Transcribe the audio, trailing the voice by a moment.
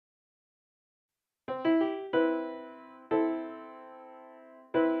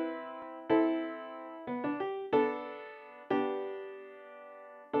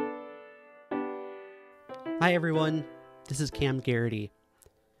Hi everyone, this is Cam Garrity.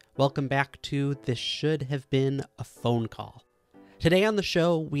 Welcome back to This Should Have Been a Phone Call. Today on the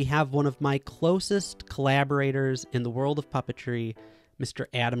show, we have one of my closest collaborators in the world of puppetry, Mr.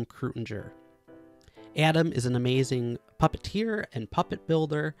 Adam Kreutinger. Adam is an amazing puppeteer and puppet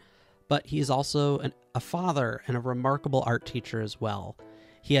builder, but he is also a father and a remarkable art teacher as well.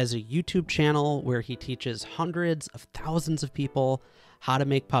 He has a YouTube channel where he teaches hundreds of thousands of people how to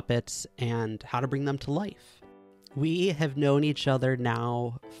make puppets and how to bring them to life. We have known each other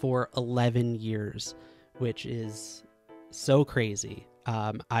now for 11 years, which is so crazy.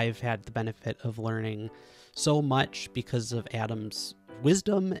 I've had the benefit of learning so much because of Adam's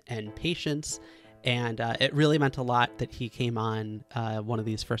wisdom and patience, and it really meant a lot that he came on one of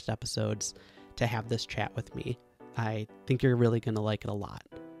these first episodes to have this chat with me. I think you're really going to like it a lot.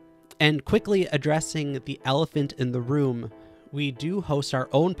 And quickly addressing the elephant in the room, we do host our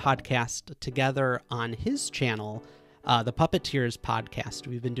own podcast together on his channel, the Puppeteers podcast.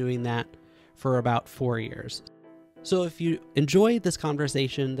 We've been doing that for about 4 years. So if you enjoy this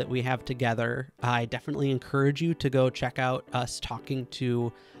conversation that we have together, I definitely encourage you to go check out us talking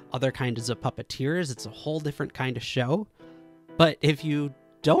to other kinds of puppeteers. It's a whole different kind of show. But if you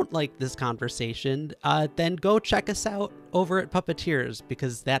don't like this conversation, then go check us out over at Puppeteers,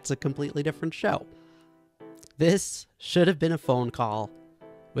 because that's a completely different show. This should have been a phone call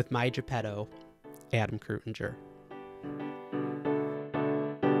with my Geppetto, Adam Kreutinger.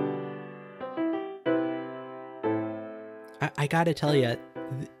 I gotta tell you,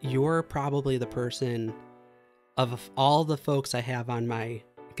 you're probably the person of all the folks I have on my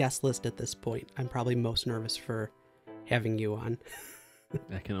guest list at this point, I'm probably most nervous for having you on.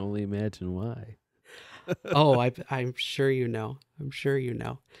 I can only imagine why. Oh, I'm sure you know. I'm sure you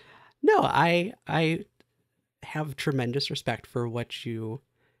know. No, I have tremendous respect for what you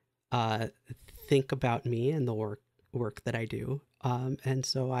think about me and the work that I do. And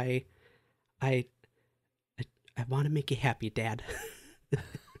so I want to make you happy, Dad.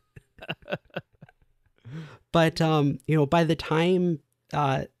 But by the time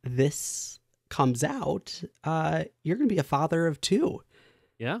this comes out, you're gonna be a father of 2.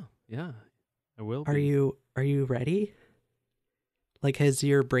 Yeah, I will be. Are you ready? Like, has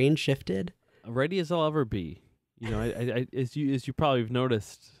your brain shifted? Ready as I'll ever be. I as you probably have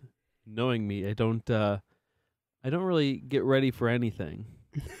noticed, knowing me, I don't really get ready for anything.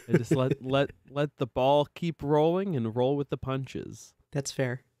 I just let the ball keep rolling and roll with the punches. That's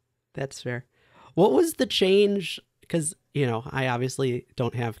fair. What was the change? Because, I obviously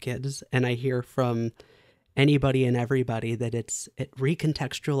don't have kids, and I hear from anybody and everybody that it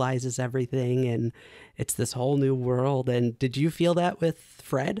recontextualizes everything, and it's this whole new world. And did you feel that with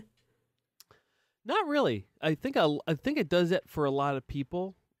Fred? Not really. I think it does it for a lot of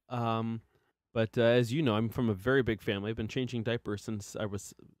people. But as you know, I'm from a very big family. I've been changing diapers since I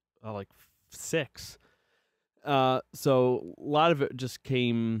was like 6. So a lot of it just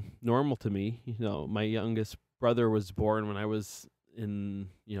came normal to me. My youngest brother was born when I was in,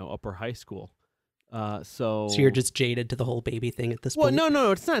 upper high school. So you're just jaded to the whole baby thing at this point? Well,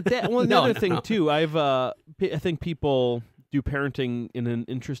 no, it's not that. Well, another thing too, I think people do parenting in an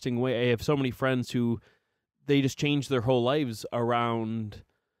interesting way. I have so many friends who they just change their whole lives around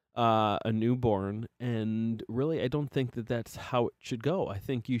a newborn, and really, I don't think that that's how it should go. I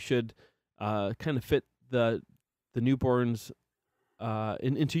think you should kind of fit the newborns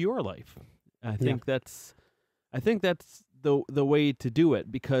into your life. I think that's the way to do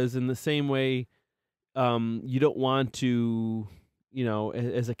it, because in the same way, you don't want to,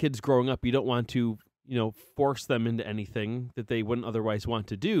 as a kid's growing up, you don't want to, force them into anything that they wouldn't otherwise want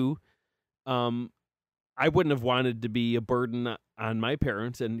to do. I wouldn't have wanted to be a burden on my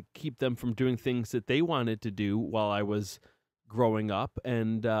parents and keep them from doing things that they wanted to do while I was growing up,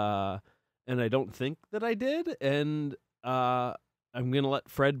 and I don't think that I did. And I'm gonna let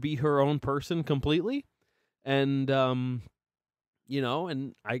Fred be her own person completely, and and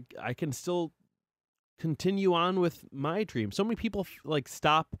I can still continue on with my dream. So many people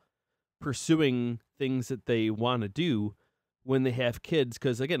stop pursuing things that they want to do when they have kids,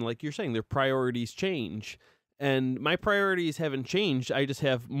 because again, like you're saying, their priorities change, and my priorities haven't changed. I just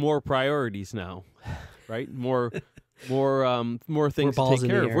have more priorities now, right? More things to take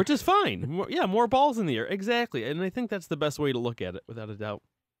care of, which is fine. More balls in the air, exactly. And I think that's the best way to look at it, without a doubt.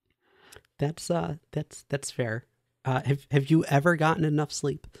 That's fair. Have you ever gotten enough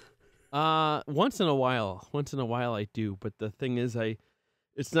sleep? Once in a while I do, but the thing is,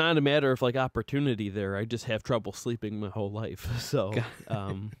 it's not a matter of opportunity there. I just have trouble sleeping my whole life. So,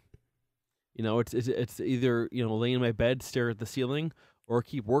 it's either laying in my bed, stare at the ceiling, or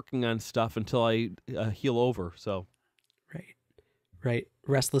keep working on stuff until I heal over. So, right.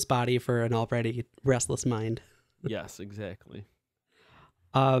 Restless body for an already restless mind. Yes, exactly.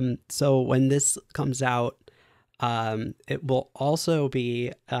 So when this comes out, it will also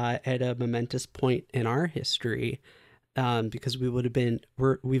be at a momentous point in our history, because we've been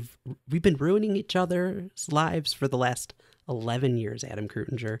ruining each other's lives for the last 11 years, Adam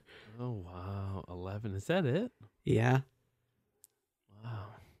Kreutinger. Oh wow, 11. Is that it? Yeah. Wow,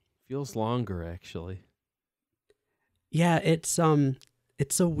 feels longer actually. Yeah, it's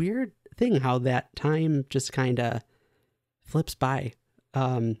a weird thing how that time just kind of flips by.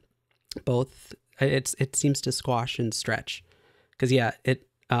 Both it seems to squash and stretch, because it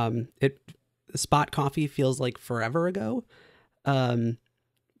Spot Coffee feels like forever ago,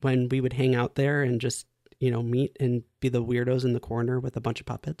 when we would hang out there and just meet and be the weirdos in the corner with a bunch of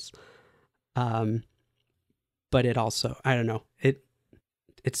puppets. But it also, I don't know,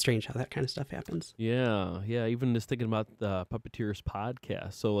 it's strange how that kind of stuff happens. Yeah. Even just thinking about the Puppeteers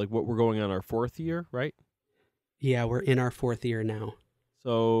podcast. So like, what we're going on our 4th year, right? Yeah, we're in our 4th year now.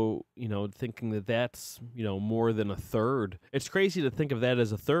 So, thinking that that's, more than a third. It's crazy to think of that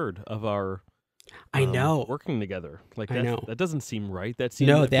as a third of our I know working together. Like I know. That doesn't seem right. That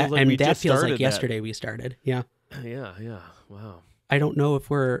feels like yesterday we started. Yeah. Yeah. Wow. I don't know if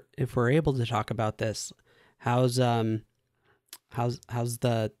we're able to talk about this. How's the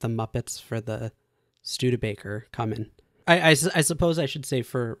Muppets for the Studebaker coming? I suppose I should say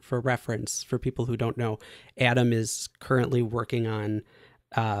for reference, for people who don't know, Adam is currently working on,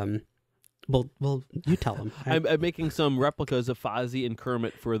 well, you tell them. I'm making some replicas of Fozzie and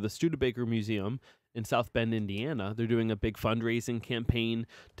Kermit for the Studebaker Museum in South Bend, Indiana. They're doing a big fundraising campaign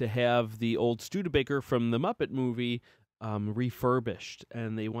to have the old Studebaker from the Muppet movie refurbished,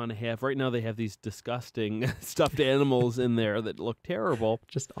 and they want to have, right now they have these disgusting stuffed animals in there that look terrible,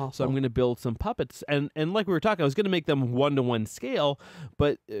 just awful. So I'm going to build some puppets, and like we were talking, I was going to make them 1-to-1 scale,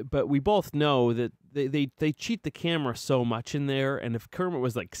 but we both know that they cheat the camera so much in there, and if Kermit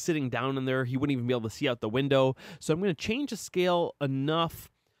was like sitting down in there, he wouldn't even be able to see out the window. So I'm going to change the scale enough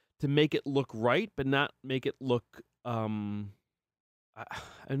to make it look right, but not make it look I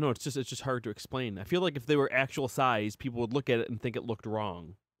don't know. It's just hard to explain. I feel like if they were actual size, people would look at it and think it looked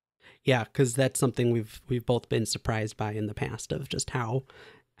wrong. Yeah, because that's something we've both been surprised by in the past, of just how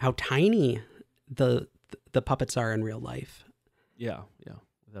tiny the puppets are in real life. Yeah,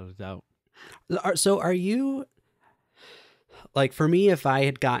 without a doubt. So are you, like, for me, if I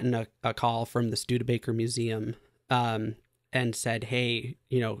had gotten a call from the Studebaker Museum, and said, hey,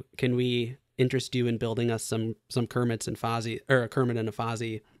 can we interest you in building us some Kermits and Fozzie, or a Kermit and a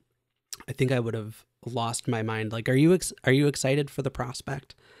Fozzie, I think I would have lost my mind. Like, are you excited for the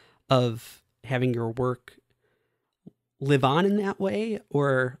prospect of having your work live on in that way,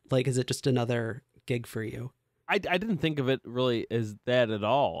 or like, is it just another gig for you? I didn't think of it really as that at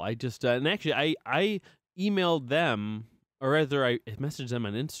all. I just and actually I emailed them, or rather I messaged them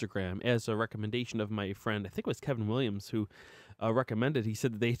on Instagram as a recommendation of my friend, I think it was Kevin Williams, who recommended. He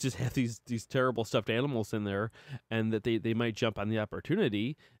said that they just have these terrible stuffed animals in there, and that they might jump on the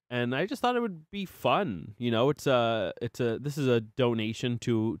opportunity. And I just thought it would be fun. This is a donation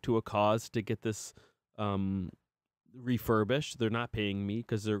to a cause to get this refurbished. They're not paying me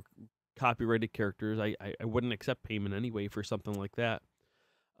because they're copyrighted characters. I wouldn't accept payment anyway for something like that.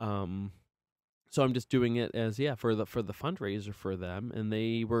 So I'm just doing it as for the fundraiser for them, and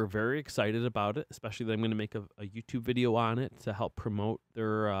they were very excited about it. Especially that I'm going to make a YouTube video on it to help promote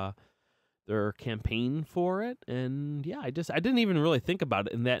their campaign for it. And I didn't even really think about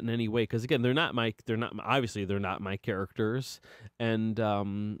it in any way, because again, they're not my characters, and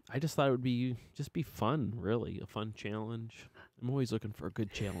I just thought it would be fun, really a fun challenge. I'm always looking for a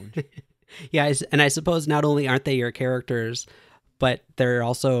good challenge. Yeah, and I suppose not only aren't they your characters, but they're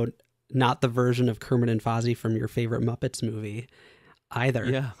also not the version of Kermit and Fozzie from your favorite Muppets movie either.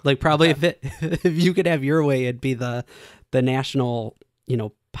 Yeah. Like, probably if you could have your way, it'd be the National,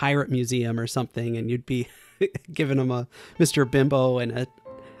 Pirate Museum or something, and you'd be giving them a Mr. Bimbo and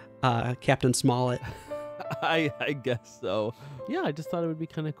a Captain Smollett. I guess so. Yeah, I just thought it would be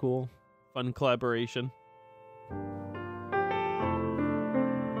kind of cool. Fun collaboration.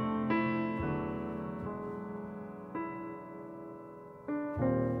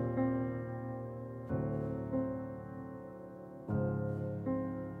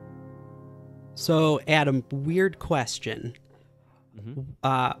 So, Adam, weird question.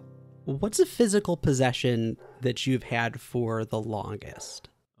 Mm-hmm. What's a physical possession that you've had for the longest?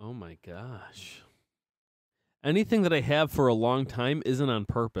 Oh my gosh. Anything that I have for a long time isn't on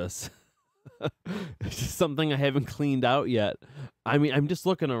purpose. It's just something I haven't cleaned out yet. I mean, I'm just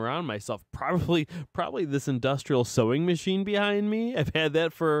looking around myself. Probably this industrial sewing machine behind me. I've had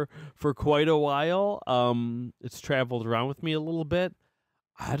that for quite a while. It's traveled around with me a little bit.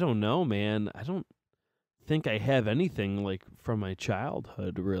 I don't know, man. I don't think I have anything like from my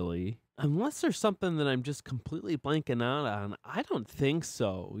childhood, really. Unless there's something that I'm just completely blanking out on. I don't think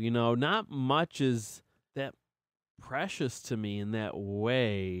so. Not much is that precious to me in that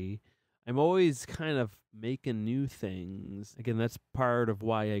way. I'm always kind of making new things. Again, that's part of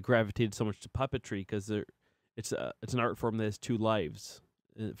why I gravitated so much to puppetry, because it's an art form that has two lives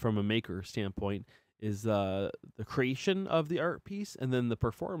from a maker standpoint. Is the creation of the art piece and then the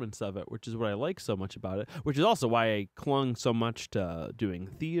performance of it, which is what I like so much about it, which is also why I clung so much to doing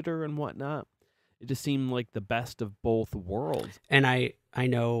theater and whatnot. It just seemed like the best of both worlds. And I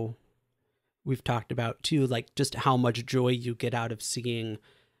know we've talked about too, like just how much joy you get out of seeing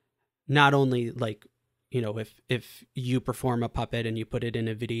not only like, if you perform a puppet and you put it in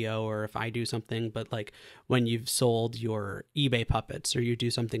a video, or if I do something, but like when you've sold your eBay puppets or you do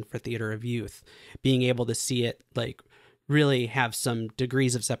something for Theater of Youth, being able to see it like really have some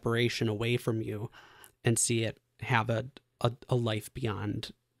degrees of separation away from you and see it have a life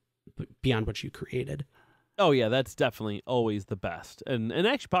beyond what you created. Oh yeah, that's definitely always the best. And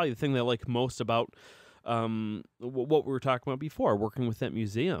actually probably the thing that I like most about what we were talking about before, working with that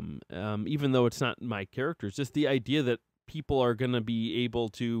museum, even though it's not my characters, just the idea that people are going to be able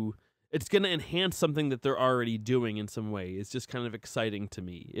to, it's going to enhance something that they're already doing in some way. It's just kind of exciting to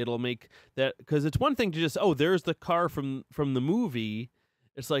me. It'll make that, because it's one thing to just, oh, there's the car from the movie.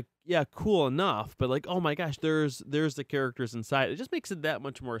 It's like, yeah, cool enough, but like, oh my gosh, there's the characters inside. It just makes it that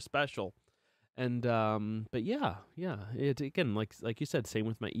much more special. And but yeah, it again, like you said, same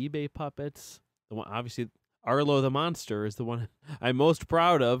with my eBay puppets. The one, obviously, Arlo the Monster is the one I'm most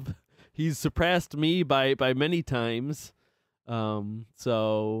proud of. He's surpassed me by many times.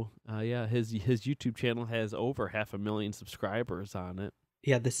 So his YouTube channel has over 500,000 subscribers on it.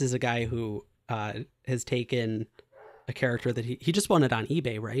 Yeah, this is a guy who has taken a character that he just won it on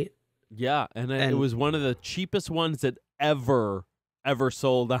eBay, right? Yeah, and it was one of the cheapest ones that ever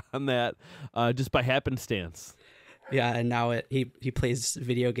sold on that, just by happenstance. Yeah, and now he plays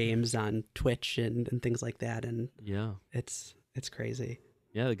video games on Twitch and things like that, and yeah, it's crazy.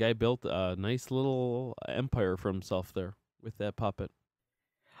 Yeah, the guy built a nice little empire for himself there with that puppet.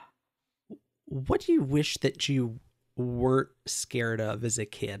 What do you wish that you weren't scared of as a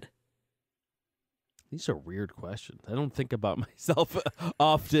kid? These are weird questions. I don't think about myself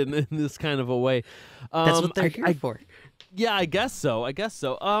often in this kind of a way. That's what they're here for. Yeah, I guess so. I guess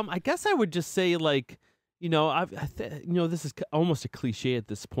I would just say, like, this is almost a cliche at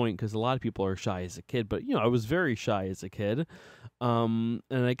this point because a lot of people are shy as a kid, but I was very shy as a kid. And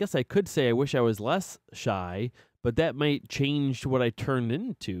I guess I could say I wish I was less shy, but that might change what I turned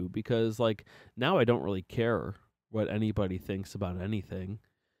into, because like now I don't really care what anybody thinks about anything.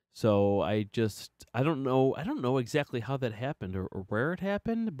 So I don't know exactly how that happened or where it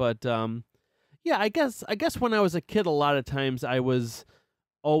happened, but yeah, I guess when I was a kid, a lot of times I was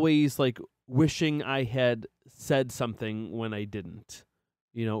always like wishing I had said something when I didn't,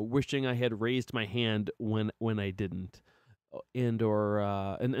 wishing I had raised my hand when I didn't,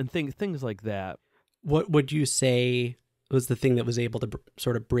 and things like that. What would you say was the thing that was able to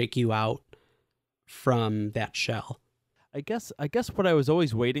sort of break you out from that shell? I guess what I was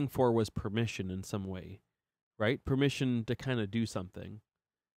always waiting for was permission in some way, right? Permission to kind of do something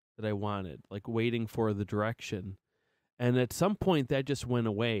that I wanted, like waiting for the direction. And at some point that just went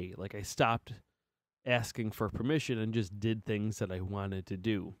away. Like I stopped asking for permission and just did things that I wanted to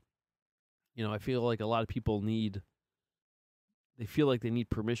do. I feel like a lot of people feel like they need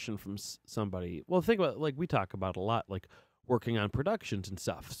permission from somebody. Well, think about, like we talk about a lot, like working on productions and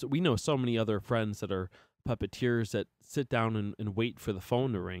stuff. So we know so many other friends that are puppeteers that sit down and wait for the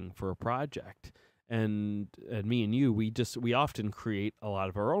phone to ring for a project. And me and you, we often create a lot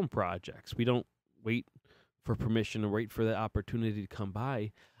of our own projects. We don't wait for permission or wait for the opportunity to come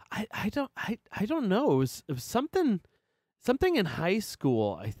by. I don't know. It was something in high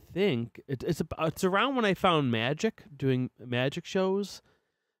school. I think it's around when I found magic, doing magic shows,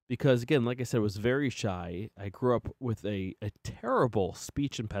 because again, like I said, I was very shy. I grew up with a terrible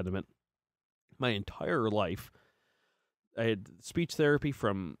speech impediment my entire life. I had speech therapy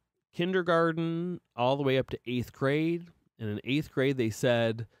from kindergarten all the way up to 8th grade. And in 8th grade, they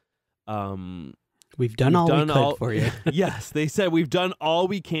said, we've done all we could for you. Yes, they said, we've done all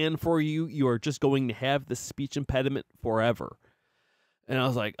we can for you. You are just going to have the speech impediment forever. And I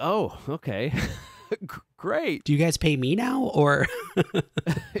was like, oh, okay. Great. Do you guys pay me now or?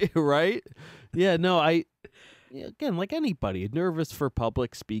 Right? Yeah, no, again, like anybody, nervous for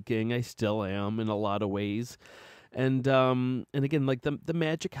public speaking. I still am in a lot of ways. And again, like the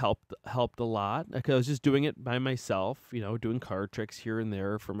magic helped a lot. Like I was just doing it by myself, doing card tricks here and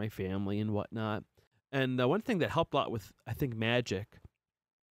there for my family and whatnot. And one thing that helped a lot with, I think, magic,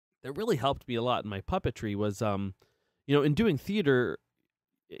 that really helped me a lot in my puppetry was, in doing theater,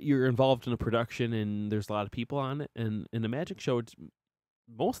 you're involved in a production and there's a lot of people on it. And in a magic show, it's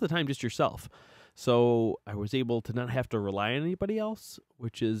most of the time just yourself. So I was able to not have to rely on anybody else,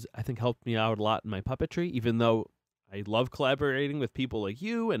 which is, I think, helped me out a lot in my puppetry, even though I love collaborating with people like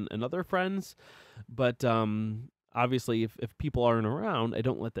you and other friends. But obviously, if people aren't around, I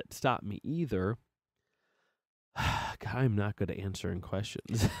don't let that stop me either. God, I'm not good at answering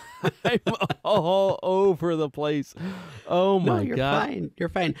questions. I'm all over the place. Oh my you're God. Fine. You're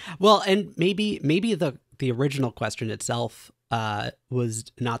fine. Well, and maybe the original question itself was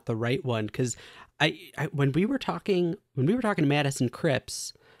not the right one, because I when we were talking to Madison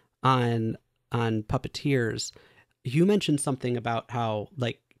Cripps on Puppeteers, you mentioned something about how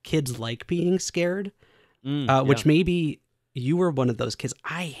like kids like being scared, which maybe you were one of those kids.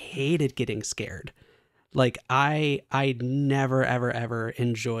 I hated getting scared. Like I never ever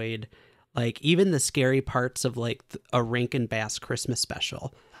enjoyed like even the scary parts of like a Rankin Bass Christmas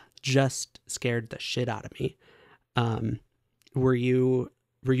special. Just scared the shit out of me. Were you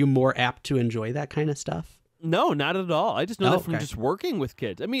more apt to enjoy that kind of stuff? No, not at all. I just know that from just working with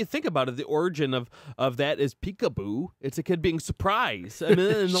kids. I mean, think about it. The origin of that is peekaboo. It's a kid being surprised. I mean,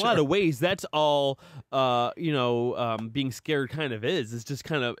 in a lot of ways, that's all, being scared kind of is. It's just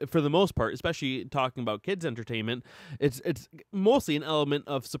kind of, for the most part, especially talking about kids' entertainment, it's mostly an element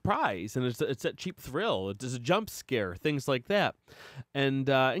of surprise, and it's that cheap thrill. It's a jump scare, things like that. And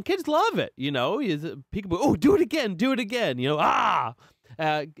kids love it, peekaboo. Oh, do it again.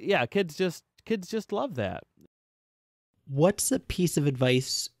 Kids just love that. What's a piece of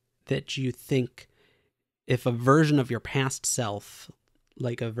advice that you think if a version of your past self,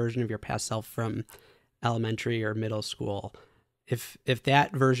 like a version of your past self from elementary or middle school, if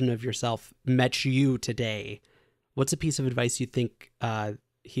that version of yourself met you today, what's a piece of advice you think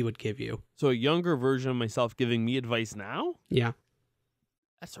he would give you? So a younger version of myself giving me advice now? Yeah.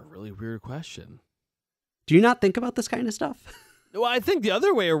 That's a really weird question. Do you not think about this kind of stuff? Well, I think the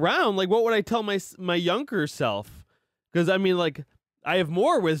other way around. Like, what would I tell my younger self? Because I mean, like, I have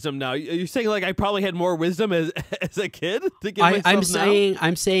more wisdom now. You're saying like I probably had more wisdom as a kid to give myself now?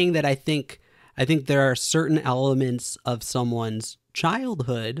 I'm saying that I think there are certain elements of someone's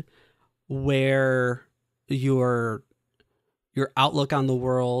childhood where your outlook on the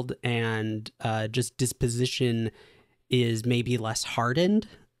world and just disposition is maybe less hardened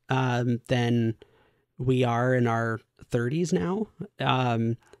than we are in our 30s now,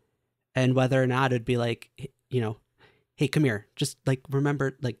 and whether or not it'd be like, hey, come here, just like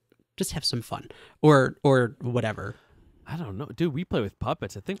remember, like just have some fun or whatever. I don't know, dude. We play with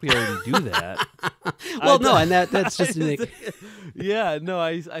puppets. I think we already do that. And that's just like, I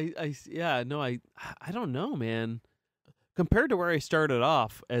don't know, man. Compared to where I started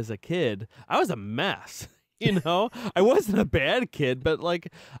off as a kid, I was a mess. I wasn't a bad kid, but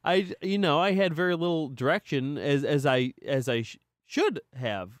like I had very little direction as I should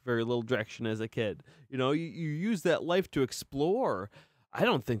have very little direction as a kid. You use that life to explore. I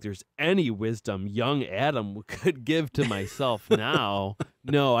don't think there's any wisdom young Adam could give to myself now.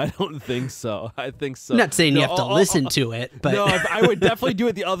 No, I don't think so. I think so. I'm not saying you have to listen to it, but no, I would definitely do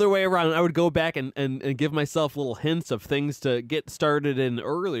it the other way around. I would go back and give myself little hints of things to get started in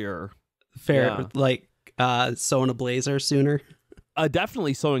earlier. Fair, like sewing a blazer sooner.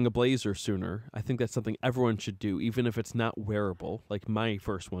 Definitely sewing a blazer sooner. I think that's something everyone should do, even if it's not wearable. Like my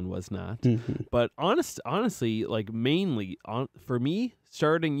first one was not. Mm-hmm. But honestly, like mainly for me,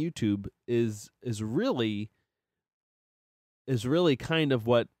 starting YouTube is really kind of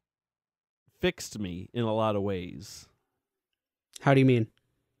what fixed me in a lot of ways. How do you mean?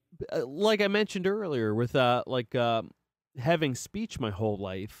 Like I mentioned earlier, with having speech my whole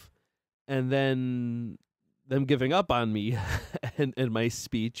life, and then them giving up on me and my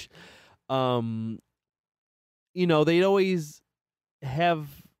speech, they'd always have,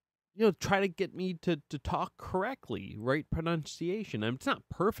 try to get me to talk correctly, right pronunciation. It's not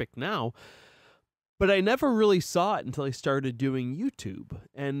perfect now, but I never really saw it until I started doing YouTube.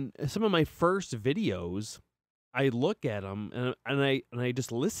 And some of my first videos, I look at them and I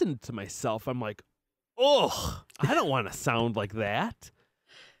just listen to myself. I'm like, oh, I don't want to sound like that.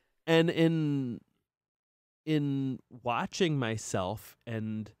 And in watching myself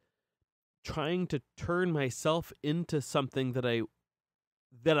and trying to turn myself into something that I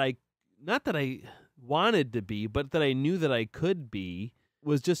not that I wanted to be, but that I knew that I could be,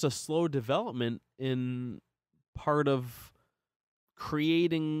 was just a slow development in part of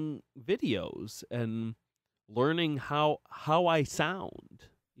creating videos and learning how I sound,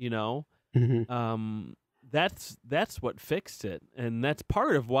 Mm-hmm. That's what fixed it, and that's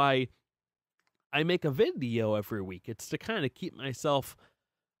part of why I make a video every week. It's to kind of keep myself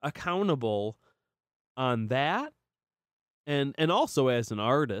accountable on that, and also as an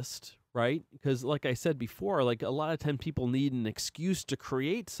artist, right? Because like I said before, like a lot of time people need an excuse to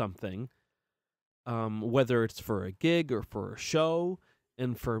create something, whether it's for a gig or for a show,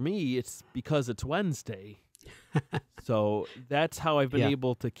 and for me it's because it's Wednesday. So that's how I've been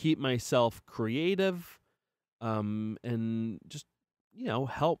able to keep myself creative, and just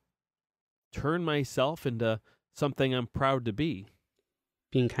help turn myself into something I'm proud to be.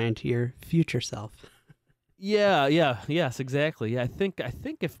 Being kind to your future self. Yes, exactly. Yeah, I think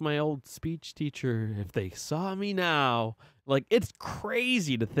if my old speech teacher, if they saw me now, like, it's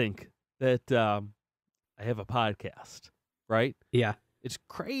crazy to think that I have a podcast, right? Yeah. It's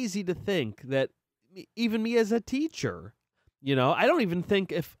crazy to think that even me as a teacher, I don't even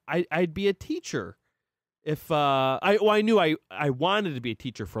think if I'd be a teacher if I knew I wanted to be a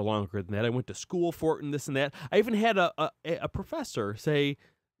teacher for longer than that. I went to school for it and this and that. I even had a professor say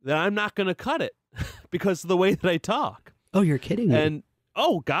that I'm not going to cut it because of the way that I talk. Oh, you're kidding me. And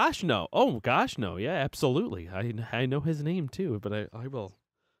oh gosh no. Yeah, absolutely. I know his name too, but I will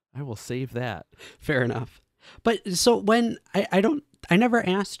save that. Fair enough. But so when I never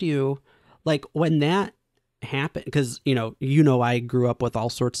asked you, like, when that happened, because I grew up with all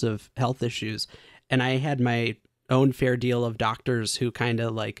sorts of health issues, and I had my own fair deal of doctors who kind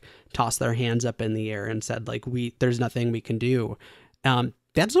of like tossed their hands up in the air and said, like, there's nothing we can do.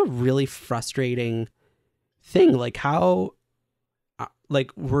 That's a really frustrating thing. Like, how,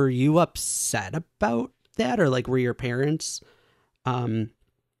 like, were you upset about that, or like, were your parents,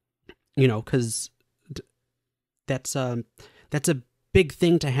 because that's a big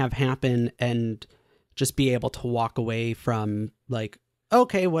thing to have happen, and just be able to walk away from, like,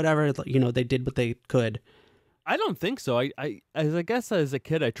 okay, whatever, they did what they could. I don't think so. I guess as a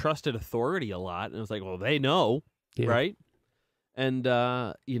kid, I trusted authority a lot, and it was like, well, they know, right? And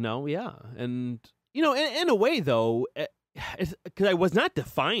yeah, and in a way though, because I was not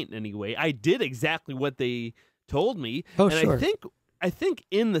defiant in any way. I did exactly what they told me. Oh, and sure. I think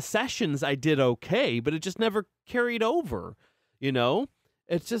in the sessions I did okay, but it just never carried over.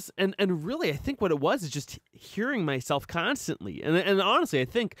 It's just, and really, I think what it was is just hearing myself constantly. And honestly, I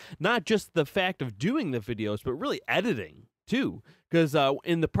think not just the fact of doing the videos, but really editing too. Because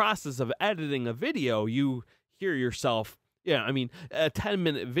in the process of editing a video, you hear yourself. Yeah, I mean, a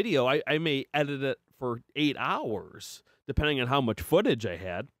 10-minute video, I may edit it for 8 hours, depending on how much footage I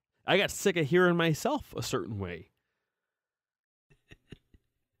had. I got sick of hearing myself a certain way.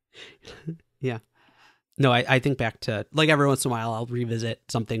 Yeah. No, I think back to, like, every once in a while I'll revisit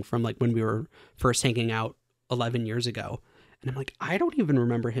something from, like, when we were first hanging out 11 years ago. And I'm like, I don't even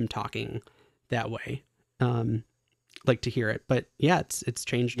remember him talking that way. Like, to hear it. But yeah, it's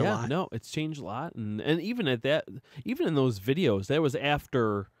changed a lot. No, it's changed a lot. And even at that, even in those videos, that was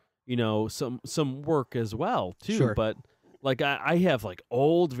after, some work as well too. Sure. But like, I have like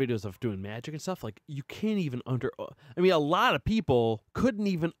old videos of doing magic and stuff. Like, you can't even a lot of people couldn't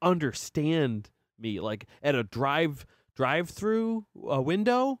even understand me, like, at a drive-through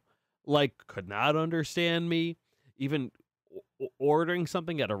window, like, could not understand me. Even ordering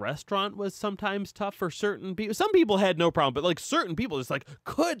something at a restaurant was sometimes tough for certain people. Some people had no problem, but like certain people just like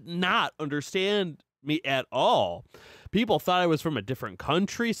could not understand me at all. People thought I was from a different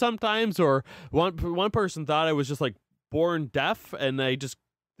country sometimes, or one person thought I was just like born deaf, and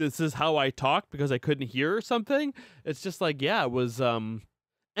this is how I talked because I couldn't hear something. It's just like, yeah, it was an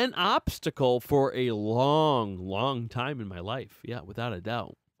obstacle for a long time in my life. Yeah, without a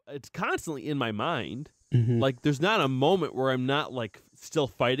doubt. It's constantly in my mind. Mm-hmm. Like, there's not a moment where I'm not like still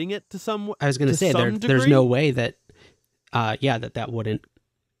fighting it to some. I was going to say there's no way that, that wouldn't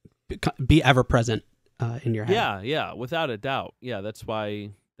be ever present in your head. Yeah, without a doubt. Yeah, that's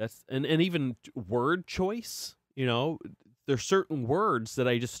why and even word choice. There's certain words that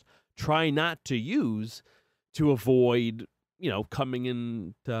I just try not to use to avoid, coming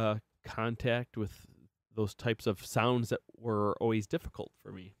into contact with those types of sounds that were always difficult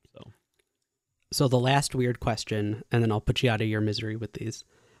for me. So the last weird question, and then I'll put you out of your misery with these.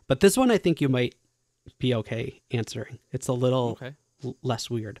 But this one I think you might be okay answering. It's a little less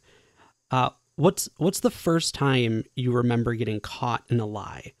weird. What's the first time you remember getting caught in a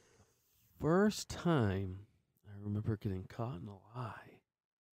lie? first time I remember getting caught in a lie.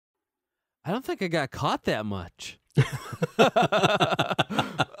 I don't think I got caught that much. I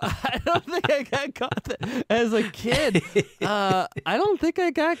don't think I got caught as a kid. I don't think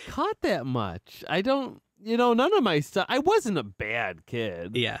I got caught that much. I don't, none of my stuff. I wasn't a bad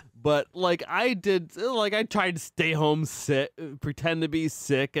kid. Yeah. But I tried to stay home sick, pretend to be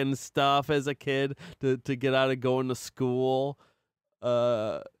sick and stuff as a kid to get out of going to school.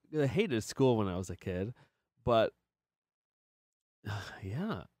 I hated school when I was a kid, but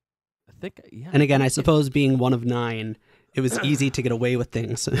yeah. And again, I suppose being one of 9, it was easy to get away with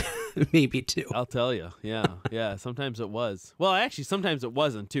things. Maybe too. I'll tell you. Yeah. Sometimes it was. Well, actually, sometimes it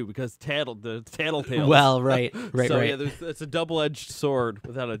wasn't too, because the tattletales. Well, right. So right. yeah, it's a double-edged sword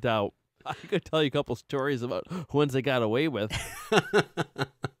without a doubt. I could tell you a couple stories about ones I got away with.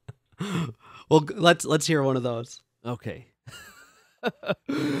 Well, let's hear one of those. Okay.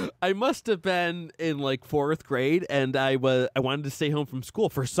 I must have been in 4th grade, and I wanted to stay home from school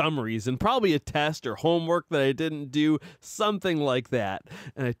for some reason, probably a test or homework that I didn't do, something like that.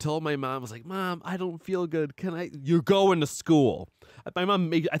 And I told my mom, I was like, "Mom, I don't feel good. You're going to school." My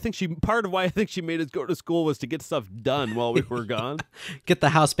mom, part of why I think she made us go to school was to get stuff done while we were gone. Get the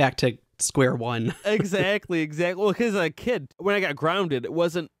house back to square one. Exactly. Well, because as a kid, when I got grounded, it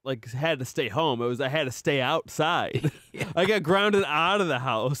wasn't like I had to stay home. It was I had to stay outside. Yeah. I got grounded out of the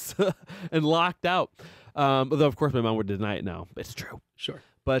house and locked out. Although, of course, my mom would deny it now. It's true. Sure.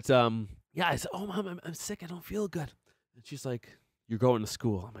 But, yeah, I said, "Oh, Mom, I'm sick. I don't feel good." And she's like, "You're going to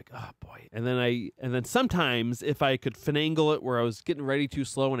school." I'm like, "Oh, boy." And then sometimes if I could finagle it where I was getting ready too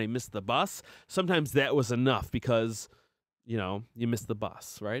slow and I missed the bus, sometimes that was enough because, you missed the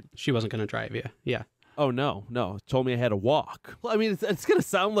bus, right? She wasn't going to drive you. Yeah. Oh, no. Told me I had to walk. Well, I mean, it's going to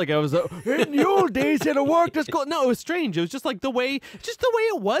sound like I was, in the old days, you had to walk to school. No, it was strange. It was just the way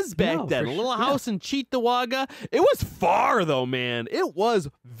it was back then. A little house in Cheektowaga. It was far, though, man. It was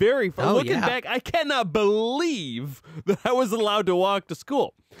very far. Oh, Looking back, I cannot believe that I was allowed to walk to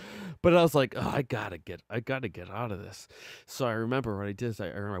school. But I was like, "Oh, I gotta get out of this." So I remember what I did is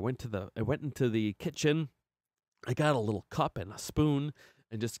I went into the kitchen. I got a little cup and a spoon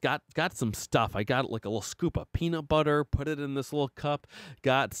and just got some stuff. I got a little scoop of peanut butter, put it in this little cup,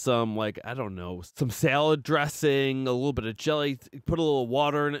 got some some salad dressing, a little bit of jelly, put a little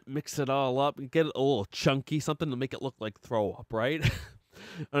water in it, mix it all up, and get it a little chunky, something to make it look like throw up, right?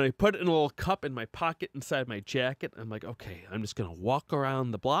 And I put it in a little cup in my pocket inside my jacket. I'm like, okay, I'm just going to walk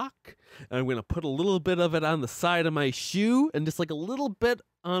around the block, and I'm going to put a little bit of it on the side of my shoe and just a little bit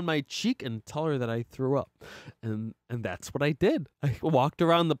on my cheek and tell her that I threw up. And that's what I did. I walked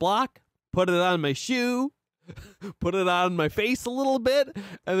around the block, put it on my shoe, put it on my face a little bit,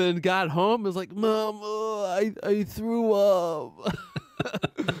 and then got home. I was like, "Mom, I threw up."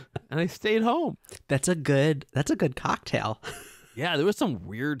 And I stayed home. That's a good cocktail. Yeah, there was some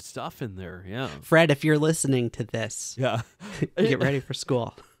weird stuff in there. Yeah. Fred, if you're listening to this, yeah, get ready for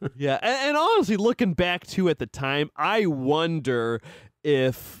school. Yeah. And honestly, looking back to at the time, I wonder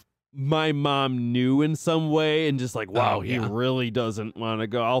if my mom knew in some way and just wow, he really doesn't want to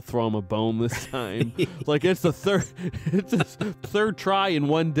go. I'll throw him a bone this time. It's the third try in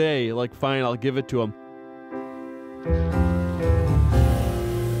one day. Fine, I'll give it to him.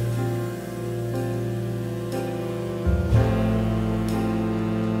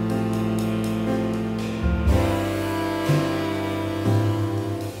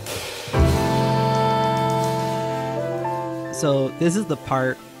 So this is the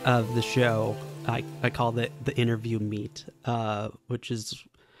part of the show I call it the interview meet, which is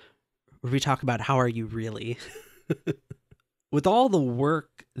where we talk about how are you really. With all the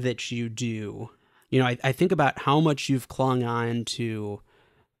work that you do, I think about how much you've clung on to,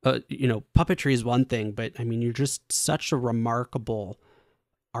 puppetry is one thing, but I mean, you're just such a remarkable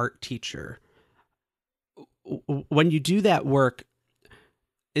art teacher. When you do that work,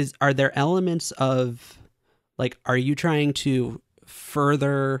 are there elements of are you trying to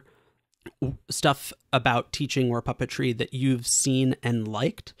further stuff about teaching or puppetry that you've seen and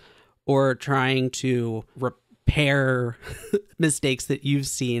liked, or trying to repair mistakes that you've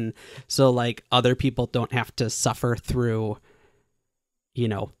seen so other people don't have to suffer through,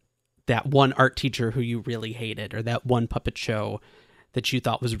 that one art teacher who you really hated or that one puppet show that you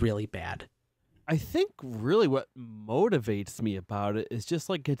thought was really bad? I think really what motivates me about it is just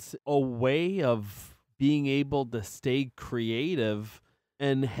it's a way of being able to stay creative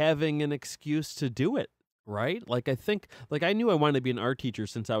and having an excuse to do it. right? Like, I think, like, I knew I wanted to be an art teacher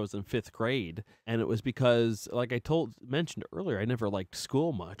since I was in 5th grade, and it was because, like I mentioned earlier, I never liked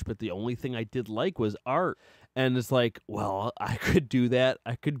school much, but the only thing I did like was art. And it's like, well, I could do that.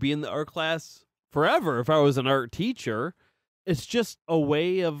 I could be in the art class forever if I was an art teacher. It's just a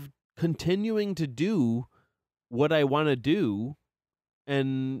way of continuing to do what I want to do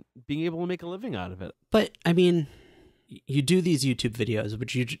and being able to make a living out of it. But I mean, you do these YouTube videos,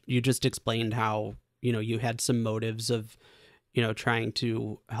 which you just explained how, you had some motives of, trying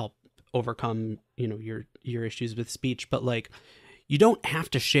to help overcome, your issues with speech, but like, you don't have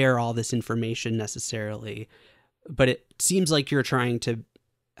to share all this information necessarily, but it seems like you're trying to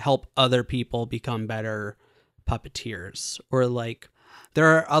help other people become better puppeteers, or like there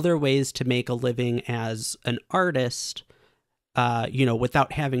are other ways to make a living as an artist,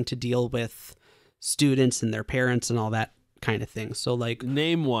 without having to deal with students and their parents and all that kind of thing. So like,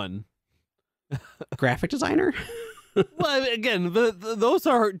 name one. Graphic designer. Well, again, those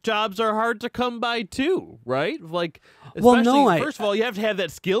jobs are hard to come by too, right? Like, well, no, first of all, you have to have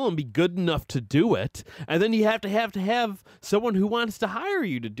that skill and be good enough to do it, and then you have to have someone who wants to hire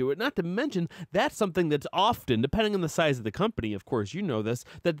you to do it. Not to mention, that's something that's often, depending on the size of the company, of course, you know this,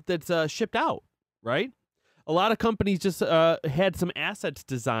 that's shipped out, right? A lot of companies just had some assets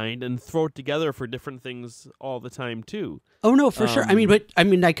designed and throw it together for different things all the time too. Oh no, for sure.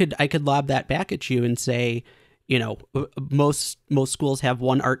 I could lob that back at you and say, most schools have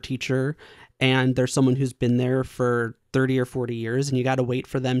one art teacher, and there's someone who's been there for 30 or 40 years, and you got to wait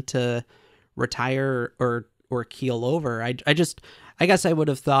for them to retire or keel over. I guess I would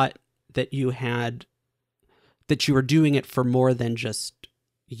have thought that you were doing it for more than just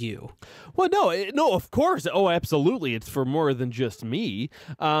you. Well, no, of course. Oh, absolutely. It's for more than just me.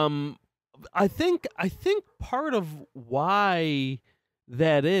 I think part of why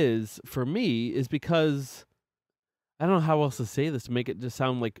that is for me is because I don't know how else to say this to make it just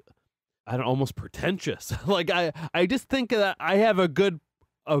sound like, almost pretentious. Like I just think that I have a good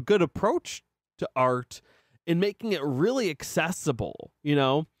approach to art in making it really accessible,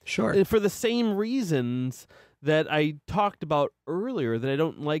 Sure. And for the same reasons that I talked about earlier, that I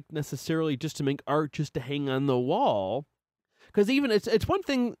don't like necessarily just to make art just to hang on the wall. Because even it's one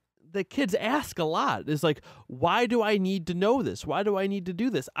thing that kids ask a lot is like, why do I need to know this? Why do I need to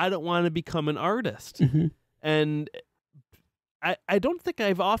do this? I don't want to become an artist. Mm-hmm. And I don't think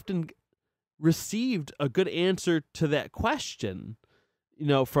I've often received a good answer to that question,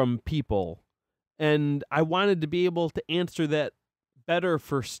 from people. And I wanted to be able to answer that better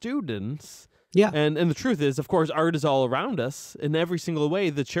for students. Yeah. And the truth is, of course, art is all around us in every single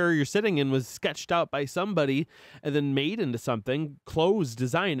way. The chair you're sitting in was sketched out by somebody and then made into something. Clothes,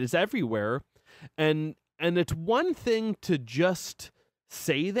 design is everywhere. And it's one thing to just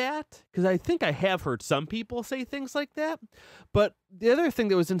say that, because I think I have heard some people say things like that. But the other thing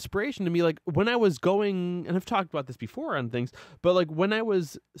that was inspiration to me, like when I was going, and I've talked about this before on things, but like when I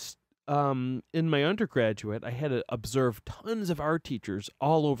was in my undergraduate, I had to observe tons of art teachers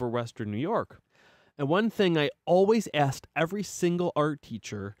all over Western New York. And one thing I always asked every single art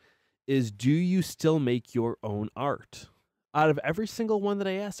teacher is, do you still make your own art? Out of every single one that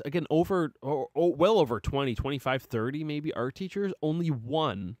I asked, again, well over 20, 25, 30 maybe art teachers, only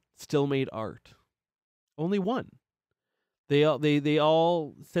one still made art. Only one. They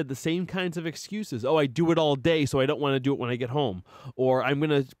all said the same kinds of excuses. Oh, I do it all day, so I don't want to do it when I get home. Or I'm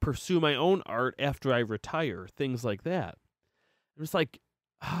going to pursue my own art after I retire. Things like that. It was like,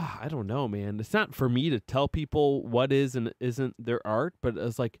 I don't know, man. It's not for me to tell people what is and isn't their art, but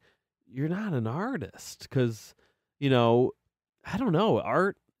it's like, you're not an artist. Because, I don't know,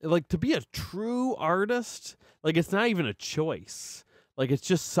 art, like to be a true artist, like it's not even a choice. Like it's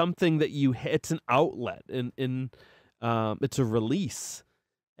just something that it's an outlet and it's a release.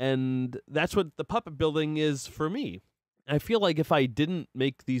 And that's what the puppet building is for me. I feel like if I didn't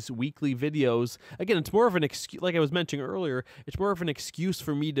make these weekly videos, again, it's more of an excuse, like I was mentioning earlier, it's more of an excuse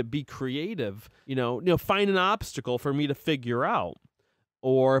for me to be creative, find an obstacle for me to figure out.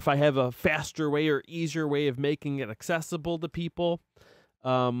 Or if I have a faster way or easier way of making it accessible to people,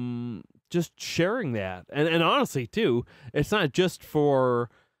 just sharing that. And honestly, too, it's not just for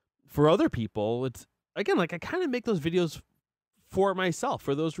other people. It's, again, like I kind of make those videos for myself,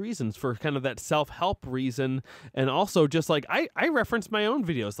 for those reasons, for kind of that self-help reason. And also just like, I reference my own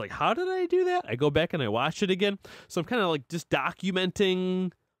videos. Like, how did I do that? I go back and I watch it again. So I'm kind of like just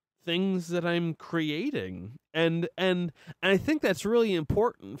documenting things that I'm creating. And I think that's really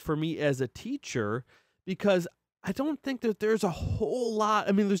important for me as a teacher, because I don't think that there's a whole lot.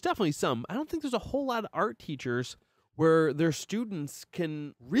 I mean, there's definitely some. I don't think there's a whole lot of art teachers where their students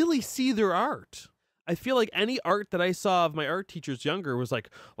can really see their art. I feel like any art that I saw of my art teachers younger was like,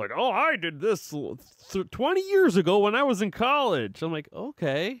 oh, I did this 20 years ago when I was in college. I'm like,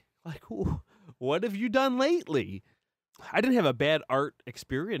 okay, like, what have you done lately? I didn't have a bad art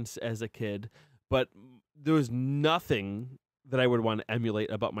experience as a kid, but there was nothing that I would want to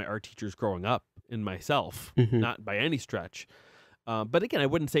emulate about my art teachers growing up in myself, not by any stretch. But again, I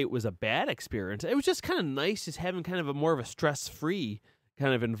wouldn't say it was a bad experience. It was just kind of nice just having kind of a more of a stress-free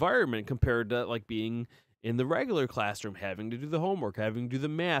kind of environment compared to like being in the regular classroom, having to do the homework, having to do the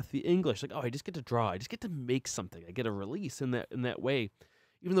math, the English. Like, oh, I just get to draw. I just get to make something. I get a release in that way,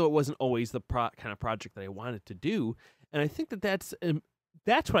 even though it wasn't always the kind of project that I wanted to do. And I think that's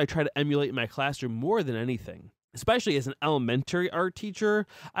what I try to emulate in my classroom more than anything. Especially as an elementary art teacher,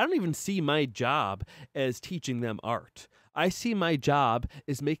 I don't even see my job as teaching them art. I see my job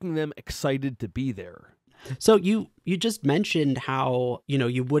as making them excited to be there. So you just mentioned how,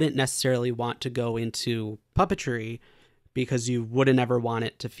 you wouldn't necessarily want to go into puppetry because you wouldn't ever want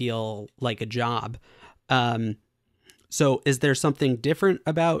it to feel like a job. So is there something different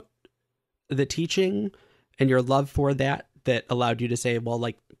about the teaching and your love for that allowed you to say, well,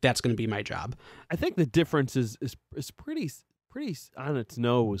 like, that's going to be my job? I think the difference is pretty on its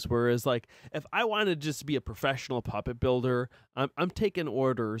nose. Whereas, like, if I wanted just to be a professional puppet builder, I'm taking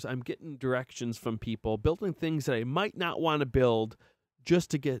orders, I'm getting directions from people, building things that I might not want to build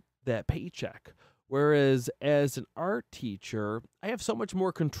just to get that paycheck. Whereas as an art teacher, I have so much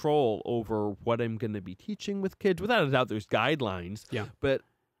more control over what I'm going to be teaching with kids. Without a doubt, there's guidelines. Yeah. But,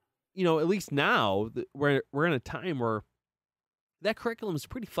 at least now we're in a time where that curriculum is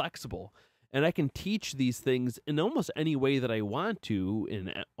pretty flexible, and I can teach these things in almost any way that I want to,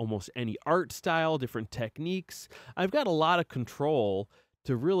 in almost any art style, different techniques. I've got a lot of control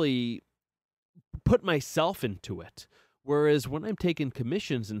to really put myself into it. Whereas when I'm taking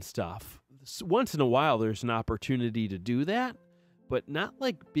commissions and stuff, once in a while there's an opportunity to do that, but not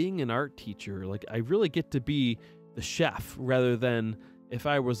like being an art teacher. Like, I really get to be the chef rather than if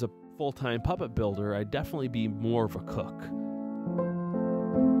I was a full-time puppet builder, I'd definitely be more of a cook.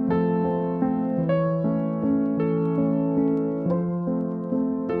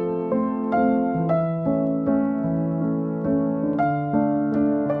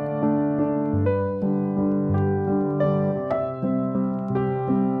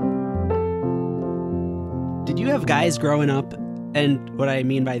 Did you have guys growing up? And what I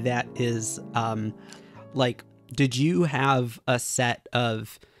mean by that is, did you have a set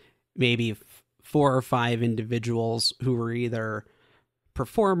of maybe 4 or 5 individuals who were either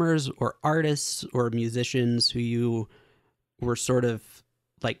performers or artists or musicians who you were sort of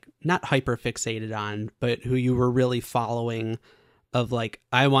like not hyper fixated on, but who you were really following of like,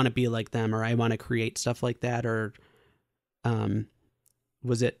 I want to be like them, or I want to create stuff like that? Or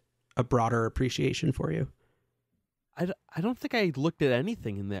was it a broader appreciation for you? I don't think I looked at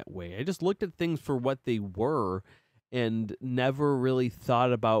anything in that way. I just looked at things for what they were and never really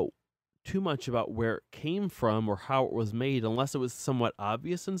thought about too much about where it came from or how it was made, unless it was somewhat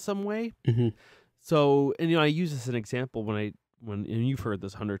obvious in some way. Mm-hmm. So, and I use this as an example when and you've heard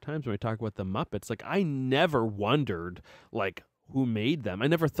this 100 times when I talk about the Muppets. Like, I never wondered like who made them. I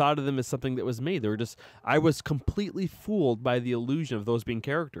never thought of them as something that was made. They were just, I was completely fooled by the illusion of those being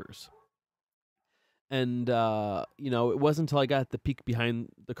characters. And, it wasn't until I got the peek behind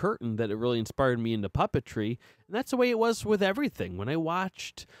the curtain that it really inspired me into puppetry. And that's the way it was with everything. When I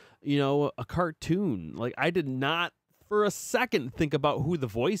watched, a cartoon, like, I did not for a second think about who the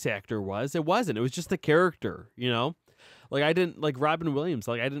voice actor was. It wasn't. It was just the character, Like, I didn't, like Robin Williams,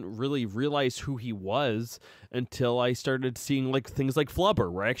 like, I didn't really realize who he was until I started seeing, like, things like Flubber,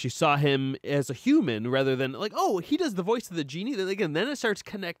 where I actually saw him as a human rather than, like, oh, he does the voice of the genie. Then again, then it starts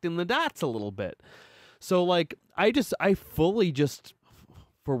connecting the dots a little bit. So, like, I fully just,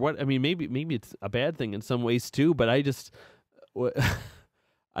 for what, I mean, maybe it's a bad thing in some ways too, but I just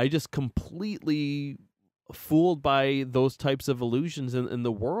completely fooled by those types of illusions in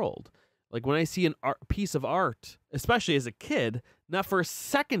the world. Like, when I see an piece of art, especially as a kid, not for a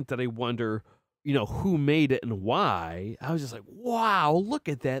second did I wonder, who made it and why. I was just like, wow, look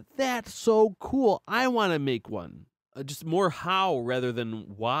at that. That's so cool. I want to make one. Just more how rather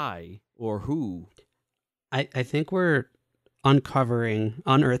than why or who. I think we're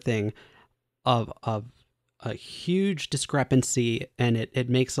unearthing of a huge discrepancy, and it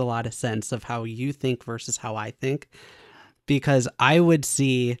makes a lot of sense of how you think versus how I think. Because I would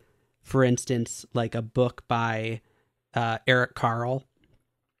see, for instance, like a book by Eric Carle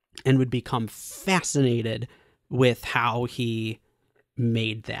and would become fascinated with how he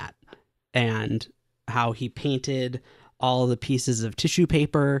made that and how he painted all the pieces of tissue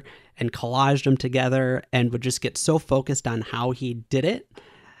paper and collaged them together, and would just get so focused on how he did it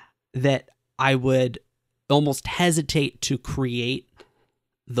that I would almost hesitate to create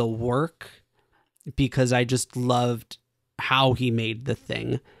the work because I just loved how he made the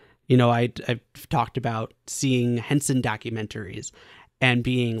thing. You know, I've talked about seeing Henson documentaries and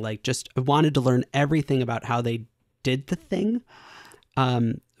being like, just I wanted to learn everything about how they did the thing,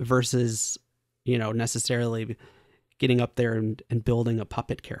 versus, you know, necessarily getting up there and building a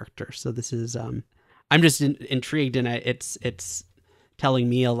puppet character. So this is, I'm just intrigued, and it's telling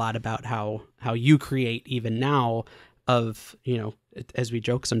me a lot about how you create even now, of, you know, as we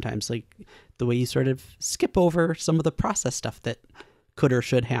joke sometimes, like the way you sort of skip over some of the process stuff that could or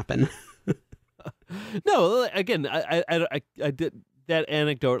should happen. No, again, I did that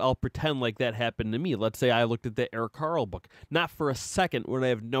anecdote. I'll pretend like that happened to me. Let's say I looked at the Eric Carle book. Not for a second would I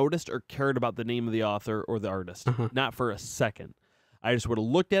have noticed or cared about the name of the author or the artist. Not for a second. I just would have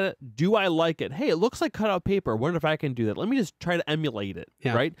looked at it. Do I like it? Hey, it looks like cutout paper. I wonder if I can do that. Let me just try to emulate it,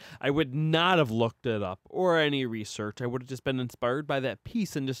 right? I would not have looked it up or any research. I would have just been inspired by that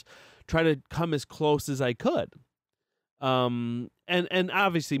piece and just try to come as close as I could. And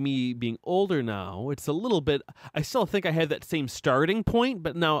obviously me being older now, it's a little bit, I still think I had that same starting point,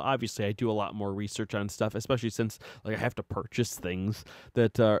 but now obviously I do a lot more research on stuff, especially since like I have to purchase things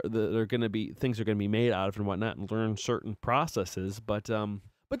that are going to be, things are going to be made out of and whatnot, and learn certain processes. But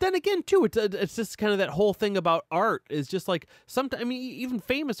then again, too, it's just kind of that whole thing about art is just like sometimes, I mean, even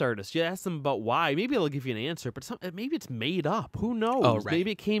famous artists, you ask them about why, maybe they'll give you an answer, but maybe it's made up. Who knows? Oh, right.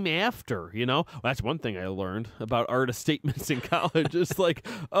 Maybe it came after, you know? Well, that's one thing I learned about artist statements in college. It's like,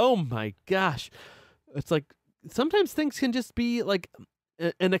 oh my gosh. It's like sometimes things can just be like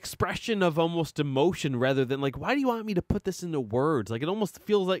an expression of almost emotion rather than like, why do you want me to put this into words? Like it almost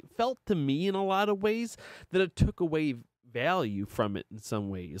felt to me in a lot of ways that it took away value from it in some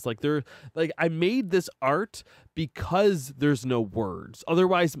ways. Like I made this art because there's no words.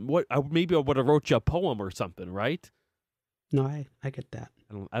 Otherwise, maybe I would have wrote you a poem or something, right? No, I get that.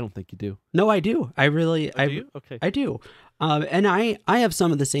 I don't think you do. No, I do. I really, do you? Okay. I do. And I have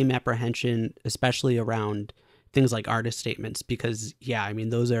some of the same apprehension, especially around things like artist statements, because yeah, I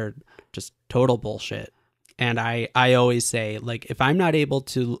mean, those are just total bullshit. And I always say, like, if I'm not able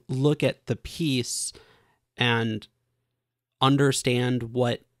to look at the piece and understand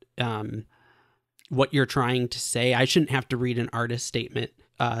what you're trying to say, I shouldn't have to read an artist statement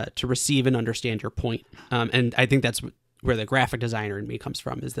to receive and understand your point. And I think that's where the graphic designer in me comes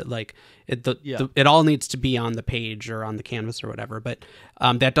from, is that like it all needs to be on the page or on the canvas or whatever. But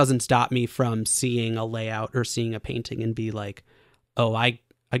that doesn't stop me from seeing a layout or seeing a painting and be like, oh, I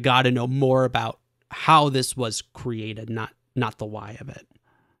got to know more about how this was created, not the why of it.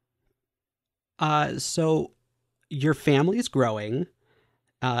 So your family's growing,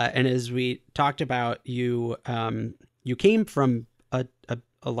 and as we talked about, you came from a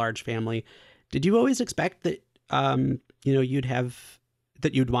large family. Did you always expect that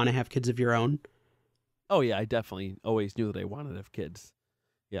you'd want to have kids of your own? Oh yeah, I definitely always knew that I wanted to have kids.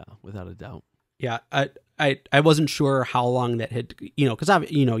 Yeah, without a doubt. Yeah, I wasn't sure how long that had,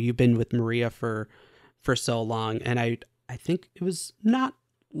 because you've been with Maria for so long, and I think it was not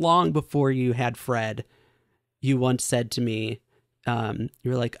long before you had Fred. You once said to me, you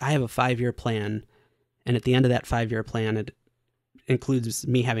were like, I have a 5-year plan. And at the end of that 5-year plan, it includes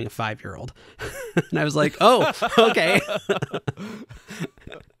me having a 5-year-old. And I was like, oh, okay.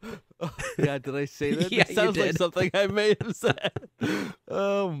 Yeah, did I say that? Yeah, it sounds you did. Like something I may have said.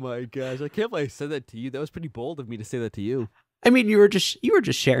 Oh my gosh. I can't believe I said that to you. That was pretty bold of me to say that to you. I mean, you were just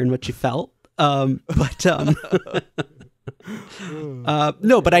sharing what you felt. No, but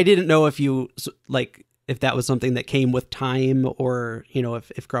I didn't know if you if that was something that came with time, or,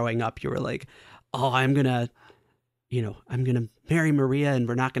 if growing up you were like, oh, I'm going to marry Maria and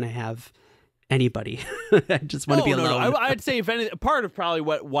we're not going to have anybody. I just want to be alone. No. I'd say if anything, part of probably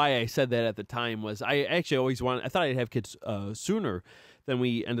why I said that at the time was I actually always I thought I'd have kids sooner than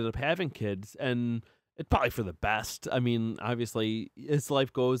we ended up having kids. And it's probably for the best. I mean, obviously as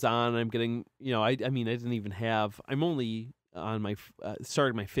life goes on, I'm getting, I didn't even have, I'm only on my,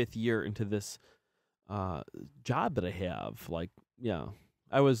 started my 5th year into this job that I have. Like, yeah,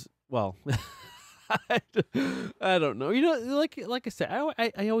 I was, well, I don't know. Like I said,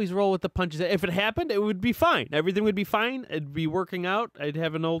 I always roll with the punches. If it happened, it would be fine. Everything would be fine. It'd be working out. I'd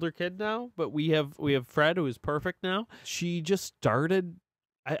have an older kid now, but we have Fred, who is perfect now. She just started,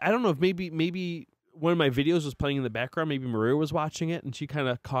 I don't know if maybe one of my videos was playing in the background. Maybe Maria was watching it and she kind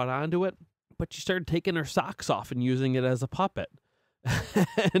of caught on to it, but she started taking her socks off and using it as a puppet.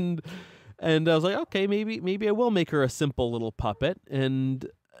 And And I was like, okay, maybe I will make her a simple little puppet. And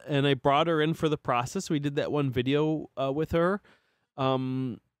I brought her in for the process. We did that one video with her.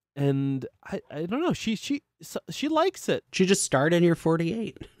 And I don't know. She likes it. She just starred in your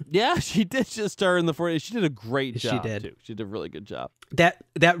 48. Yeah, she did just star in the 48. She did a great job. She did. Too. She did a really good job. That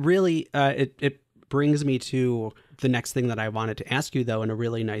really it brings me to the next thing that I wanted to ask you, though, in a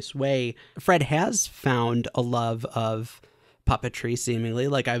really nice way. Fred has found a love of puppetry, seemingly.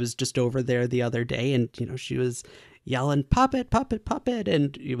 Like, I was just over there the other day, and she was yelling puppet, puppet, puppet,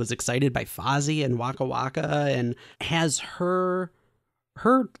 and he was excited by Fozzie and Waka Waka, and has her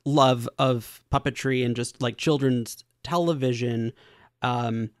love of puppetry and just like children's television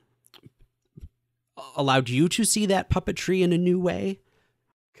allowed you to see that puppetry in a new way?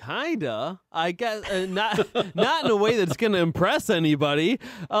 Kinda, I guess, not in a way that's gonna impress anybody.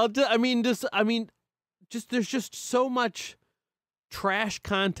 There's just so much trash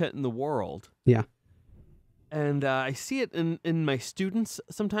content in the world. Yeah. And I see it in my students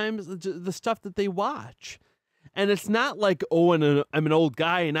sometimes, the stuff that they watch. And it's not like, oh, I'm an old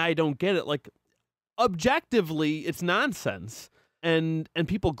guy and I don't get it. Like, objectively, it's nonsense. And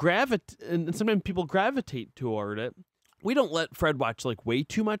people and sometimes people gravitate toward it. We don't let Fred watch like way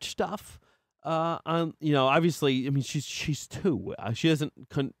too much stuff. Obviously, I mean, she's 2. She doesn't.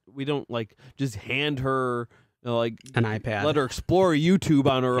 We don't like just hand her like an iPad, let her explore YouTube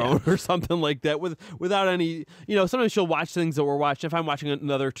on her own or something like that without any. Sometimes she'll watch things that we're watching. If I'm watching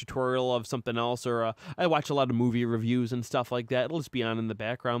another tutorial of something else, or I watch a lot of movie reviews and stuff like that, it'll just be on in the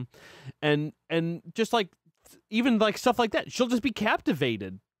background, and just like even like stuff like that, she'll just be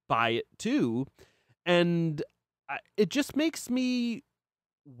captivated by it too, and it just makes me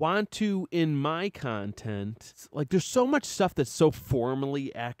want to, in my content, like there's so much stuff that's so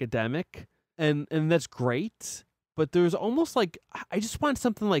formally academic, and that's great, but there's almost like I just want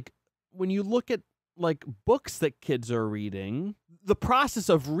something like when you look at like books that kids are reading, the process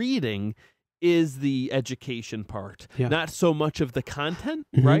of reading is the education part, not so much of the content,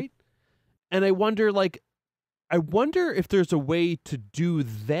 right? And I wonder if there's a way to do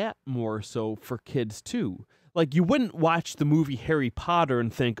that more so for kids too. Like, you wouldn't watch the movie Harry Potter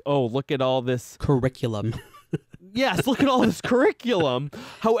and think, oh, look at all this curriculum. Yes, look at all this curriculum.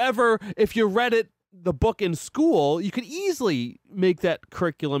 However, if you read the book in school, you could easily make that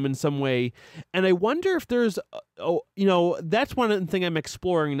curriculum in some way. And I wonder if there's, that's one thing I'm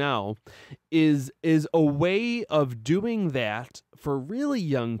exploring now, is a way of doing that for really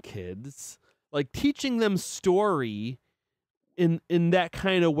young kids, like teaching them story in that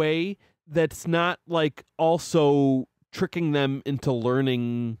kind of way. That's not like also tricking them into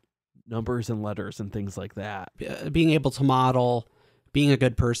learning numbers and letters and things like that. Being able to model being a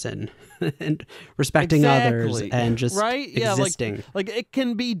good person and respecting others and just existing. Yeah, like it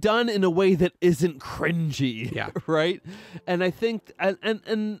can be done in a way that isn't cringy. Yeah. Right. And I think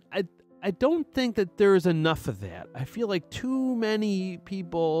and I don't think that there's enough of that. I feel like too many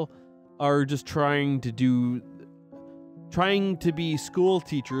people are just trying to be school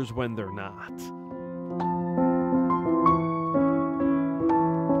teachers when they're not.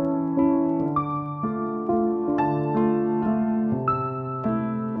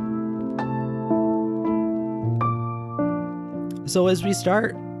 So as we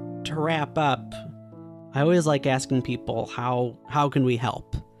start to wrap up, I always like asking people how can we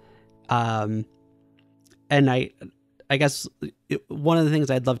help? And I guess one of the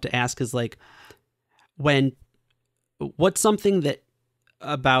things I'd love to ask is like, what's something that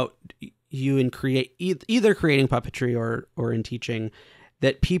about you in either creating puppetry or in teaching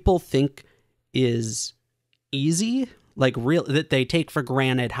that people think is easy, like real, that they take for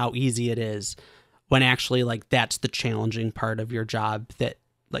granted how easy it is, when actually like that's the challenging part of your job that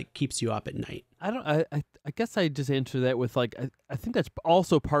like keeps you up at night? I guess I just answer that with like I think that's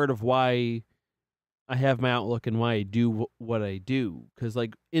also part of why I have my outlook and why I do what I do. Because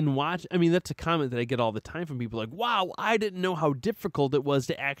like that's a comment that I get all the time from people, like, wow, I didn't know how difficult it was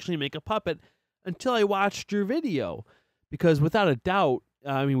to actually make a puppet until I watched your video. Because without a doubt,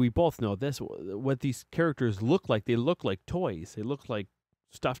 we both know this, what these characters look like. They look like toys. They look like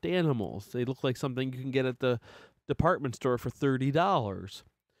stuffed animals. They look like something you can get at the department store for $30.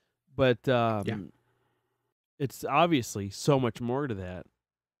 But it's obviously so much more to that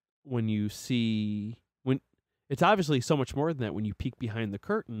when it's obviously so much more than that when you peek behind the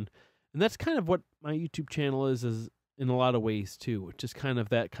curtain. And that's kind of what my YouTube channel is in a lot of ways too. Just kind of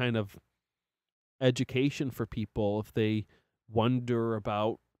that kind of education for people if they wonder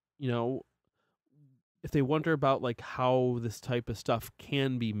about, like how this type of stuff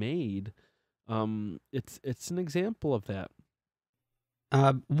can be made. It's an example of that.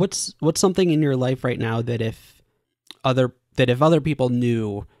 What's something in your life right now that if other people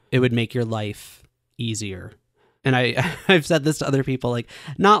knew, it would make your life easier? And I've said this to other people, like,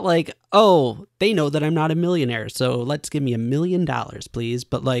 not like, oh, they know that I'm not a millionaire, so let's give me $1 million, please.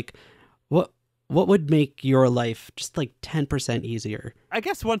 But like, what would make your life just like 10% easier? I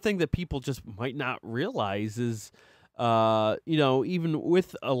guess one thing that people just might not realize is, even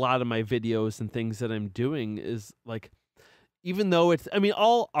with a lot of my videos and things that I'm doing is like, even though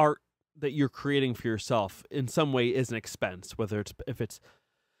all art that you're creating for yourself in some way is an expense, whether if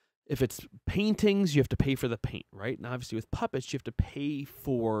it's paintings, you have to pay for the paint, right? And obviously with puppets, you have to pay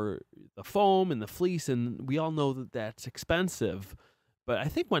for the foam and the fleece, and we all know that that's expensive. But I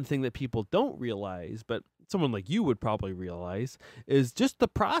think one thing that people don't realize, but someone like you would probably realize, is just the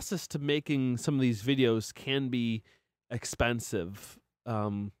process to making some of these videos can be expensive.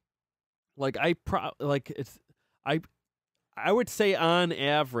 I would say on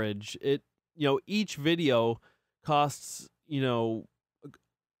average, each video costs, about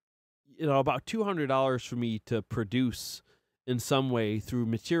 $200 for me to produce in some way through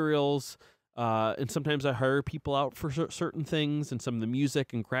materials. And sometimes I hire people out for certain things and some of the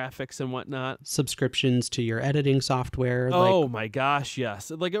music and graphics and whatnot. Subscriptions to your editing software. Oh my gosh,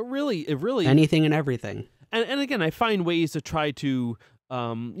 yes. Like it really anything and everything. And again, I find ways to try to,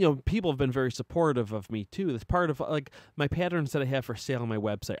 people have been very supportive of me too. That's part of like my patterns that I have for sale on my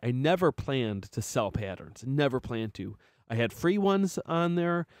website. I never planned to sell patterns. Never planned to. I had free ones on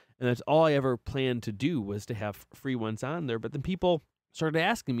there, and that's all I ever planned to do was to have free ones on there. But then people started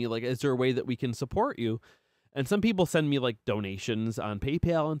asking me, like, is there a way that we can support you? And some people send me like donations on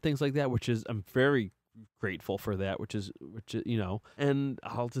PayPal and things like that, I'm very grateful for that, which is, and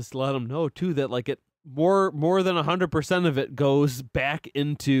I'll just let them know too that like more than 100% of it goes back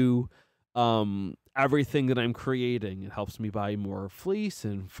into everything that I'm creating. It helps me buy more fleece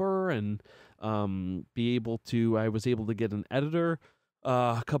and fur and I was able to get an editor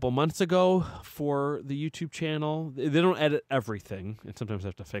a couple months ago for the YouTube channel. They don't edit everything, and sometimes I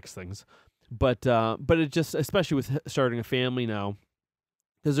have to fix things. But it just, especially with starting a family now,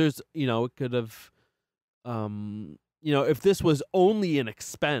 because there's, it could have, if this was only an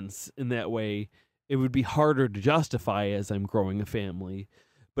expense in that way, it would be harder to justify as I'm growing a family.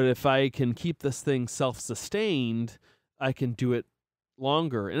 But if I can keep this thing self-sustained, I can do it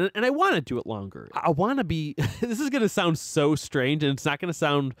longer, and I want to do it longer. I want to be this is going to sound so strange, and it's not going to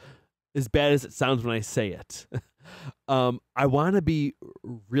sound as bad as it sounds when I say it. I want to be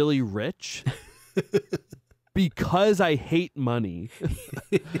really rich because I hate money.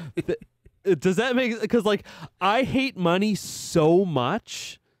 Does that make, because like I hate money so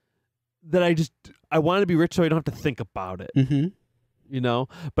much that I want to be rich so I don't have to think about it. Mm-hmm.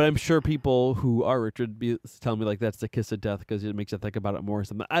 But I'm sure people who are rich would be telling me like that's the kiss of death because it makes you think about it more or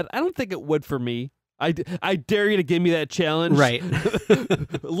something. I don't think it would for me. I dare you to give me that challenge. Right.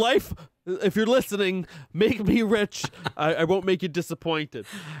 Life, if you're listening, make me rich. I won't make you disappointed.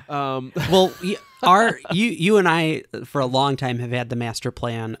 Well, you and I for a long time have had the master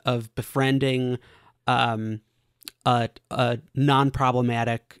plan of befriending a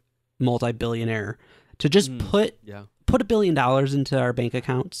non-problematic multi-billionaire to just put $1 billion into our bank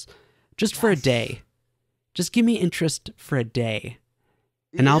accounts just for a day. Just give me interest for a day,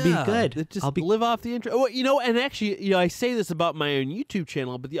 and I'll be good. I'll live off the interest. And actually, I say this about my own YouTube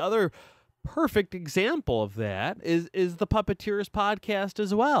channel, but the other perfect example of that is the Puppeteers podcast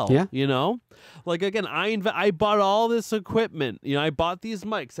as well. Yeah. Like again, I bought all this equipment. I bought these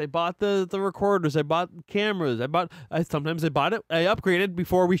mics. I bought the recorders. I bought cameras. I upgraded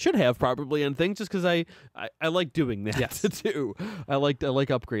before we should have probably on things just because I like doing that too. I like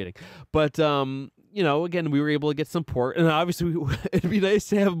upgrading. But again, we were able to get support, and obviously it'd be nice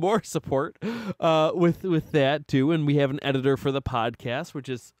to have more support with that too. And we have an editor for the podcast, which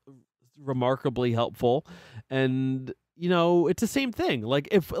is remarkably helpful. And it's the same thing. Like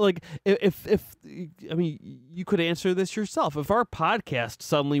if you could answer this yourself. If our podcast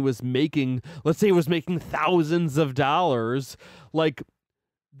suddenly was making, let's say it was making thousands of dollars, like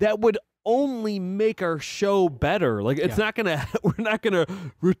that would only make our show better. Like it's not gonna, we're not gonna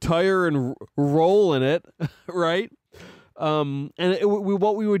retire and roll in it, right?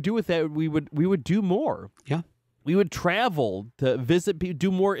 What we would do with that, we would do more. Yeah. We would travel to visit people,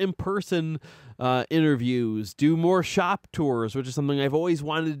 do more in-person interviews, do more shop tours, which is something I've always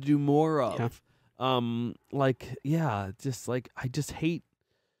wanted to do more of. Yeah. I just hate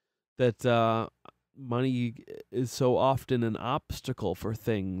that money is so often an obstacle for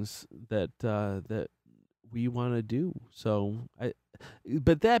things that we want to do. So,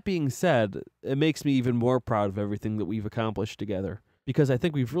 but that being said, it makes me even more proud of everything that we've accomplished together. because I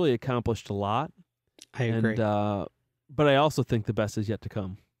think we've really accomplished a lot. I agree. But I also think the best is yet to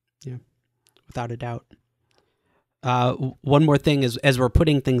come. Yeah, without a doubt. One more thing is, as we're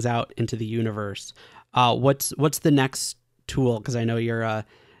putting things out into the universe, what's the next tool? Because I know you're a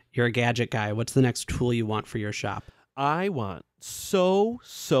gadget guy. What's the next tool you want for your shop? I want so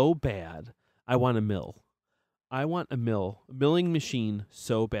bad. I want a mill. I want a milling machine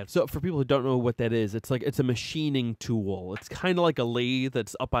so bad. So for people who don't know what that is, it's a machining tool. It's kind of like a lathe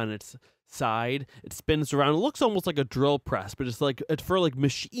that's up on its side. It spins around. It looks almost like a drill press, but it's for like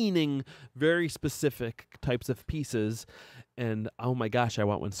machining very specific types of pieces. And oh my gosh, I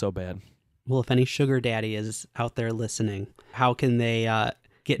want one so bad. Well, if any sugar daddy is out there listening, how can they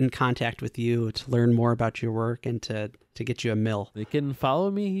get in contact with you to learn more about your work and to get you a mill? They can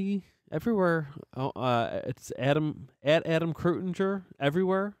follow me everywhere. It's Adam Kreutinger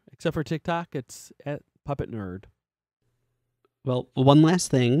everywhere except for TikTok. It's at Puppet Nerd. Well, one last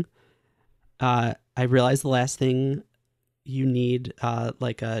thing. I realize the last thing you need,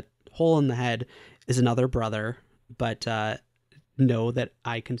 like a hole in the head, is another brother. But know that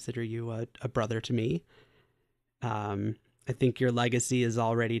I consider you a brother to me. I think your legacy is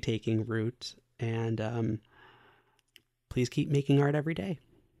already taking root, and please keep making art every day.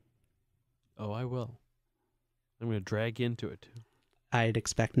 Oh, I will. I'm going to drag you into it, too. I'd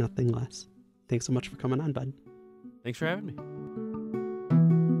expect nothing less. Thanks so much for coming on, bud. Thanks for having me.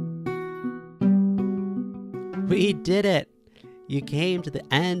 We did it. You came to the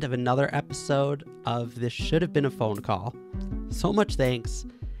end of another episode of This Should Have Been a Phone Call. So much thanks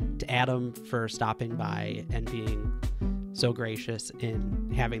to Adam for stopping by and being so gracious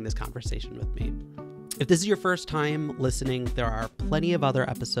in having this conversation with me. If this is your first time listening, there are plenty of other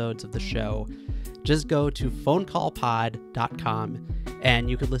episodes of the show. Just go to phonecallpod.com and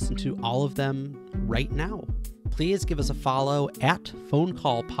you can listen to all of them right now. Please give us a follow at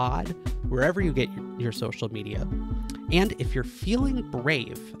phonecallpod wherever you get your social media. And if you're feeling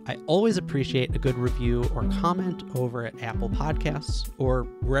brave, I always appreciate a good review or comment over at Apple Podcasts or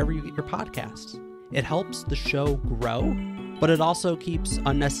wherever you get your podcasts. It helps the show grow, but it also keeps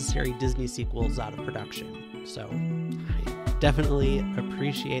unnecessary Disney sequels out of production. So I definitely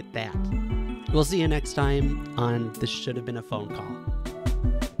appreciate that. We'll see you next time on This Should Have Been a Phone Call.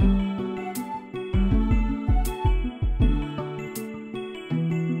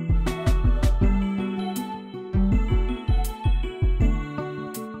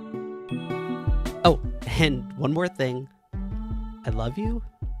 Oh, and one more thing. I love you.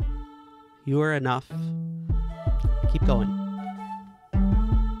 You are enough. Keep going.